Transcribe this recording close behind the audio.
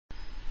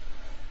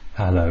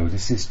Hello,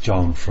 this is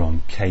John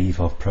from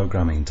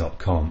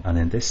caveofprogramming.com, and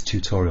in this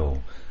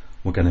tutorial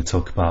we're going to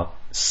talk about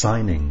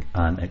signing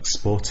and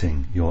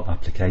exporting your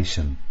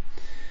application.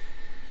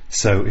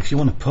 So if you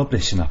want to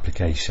publish an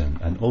application,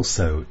 and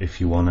also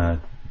if you want to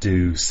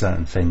do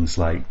certain things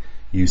like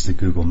use the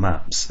Google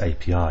Maps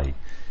API,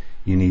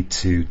 you need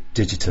to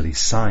digitally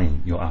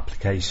sign your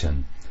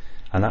application,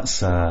 and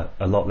that's a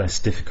lot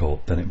less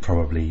difficult than it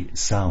probably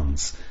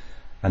sounds.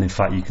 And in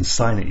fact, you can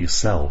sign it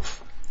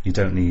yourself. You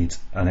don't need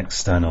an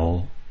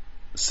external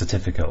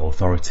certificate or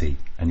authority,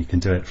 and you can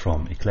do it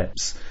from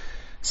Eclipse.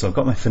 So I've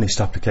got my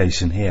finished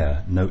application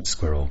here,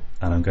 NoteSquirrel,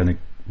 and I'm going to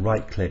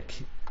right click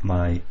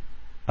my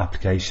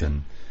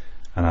application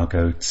and I'll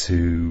go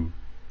to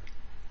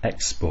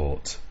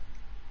export,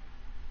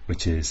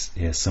 which is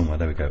here somewhere.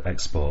 There we go,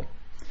 export,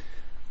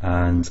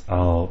 and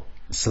I'll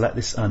select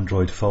this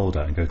Android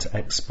folder and go to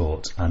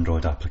export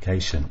Android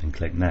application and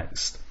click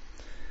next.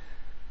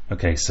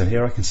 Okay, so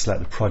here I can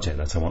select the project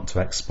that I want to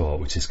export,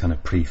 which is kind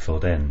of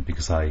pre-filled in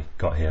because I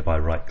got here by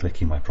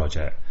right-clicking my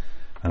project,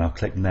 and I'll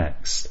click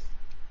next.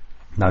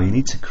 Now you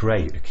need to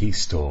create a key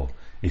store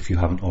if you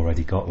haven't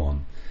already got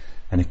one,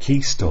 and a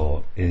key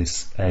store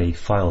is a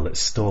file that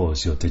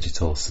stores your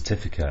digital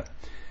certificate,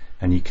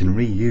 and you can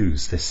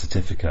reuse this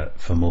certificate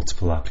for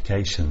multiple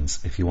applications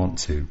if you want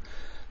to.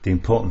 The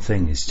important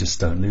thing is just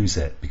don't lose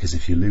it, because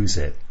if you lose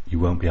it you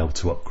won't be able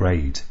to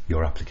upgrade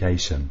your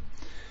application.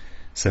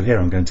 So here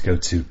I'm going to go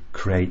to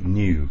create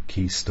new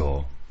key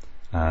store,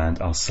 and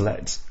I'll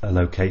select a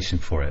location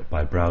for it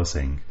by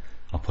browsing.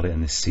 I'll put it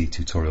in this C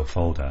tutorial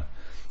folder,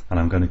 and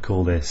I'm going to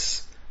call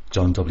this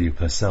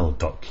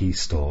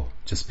johnwpurcell.keystore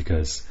just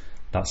because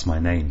that's my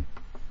name.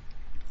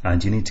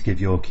 And you need to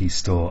give your key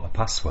store a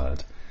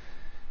password,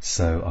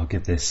 so I'll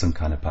give this some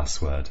kind of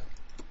password.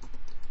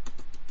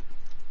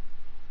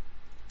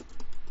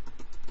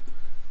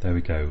 There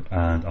we go,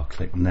 and I'll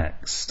click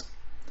next.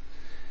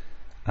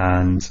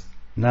 And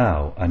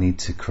now I need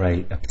to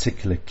create a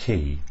particular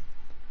key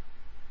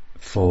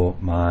for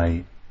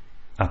my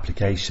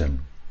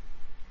application.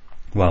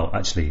 Well,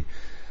 actually,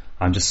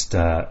 I'm just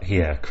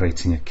here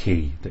creating a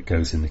key that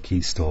goes in the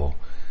key store,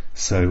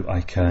 so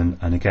I can,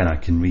 and again I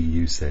can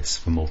reuse this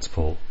for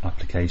multiple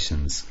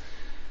applications.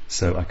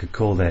 So I could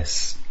call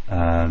this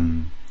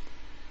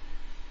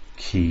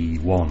key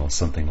 1 or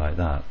something like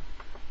that,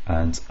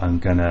 and I'm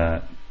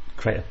gonna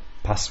create a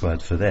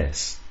password for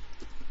this,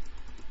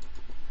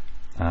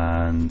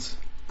 and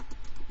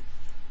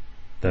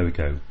there we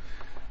go.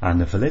 And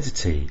the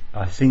validity,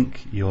 I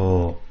think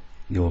your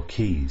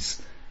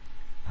keys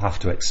have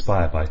to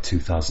expire by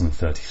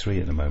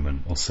 2033 at the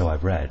moment, or so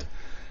I've read,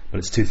 but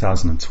it's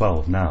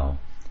 2012 now,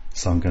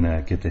 so I'm going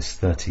to give this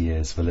 30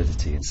 years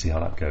validity and see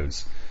how that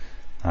goes.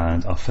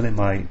 And I'll fill in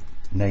my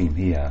name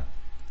here,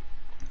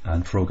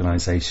 and for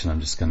organization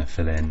I'm just going to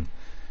fill in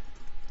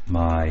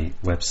my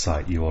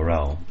website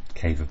URL,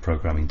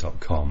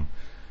 caveofprogramming.com,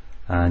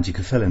 and you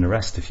can fill in the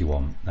rest if you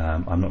want.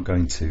 I'm not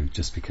going to,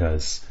 just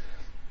because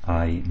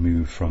I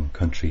move from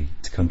country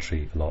to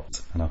country a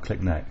lot. And I'll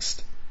click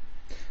next.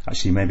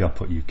 Actually, maybe I'll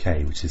put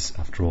UK, which is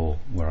after all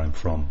where I'm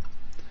from.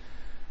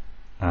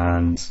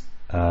 And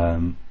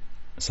so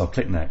I'll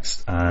click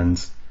next, and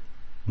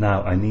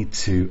now I need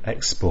to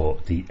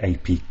export the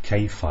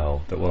APK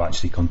file that will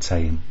actually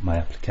contain my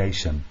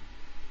application,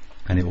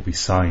 and it will be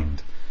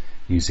signed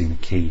using the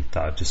key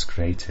that I've just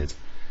created.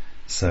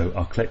 So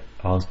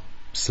I'll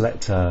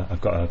select, I've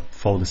got a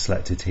folder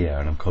selected here,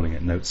 and I'm calling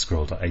it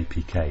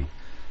notesquirrel.apk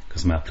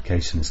because my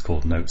application is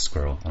called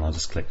NoteSquirrel, and I'll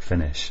just click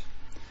finish.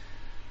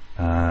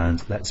 And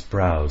let's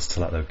browse to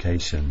that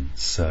location,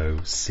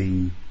 so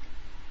C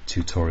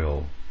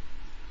tutorial,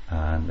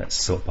 and let's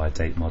sort by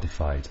date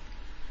modified.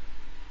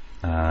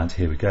 And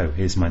here we go,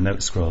 here's my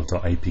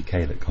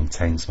notesquirrel.apk that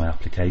contains my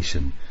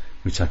application,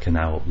 which I can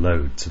now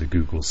upload to the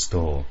Google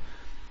Store.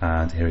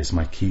 And here is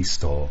my key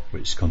store,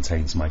 which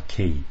contains my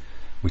key,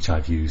 which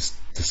I've used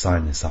to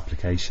sign this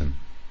application.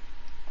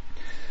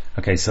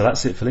 Okay, so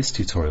that's it for this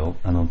tutorial,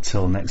 and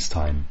until next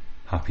time,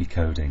 happy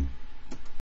coding.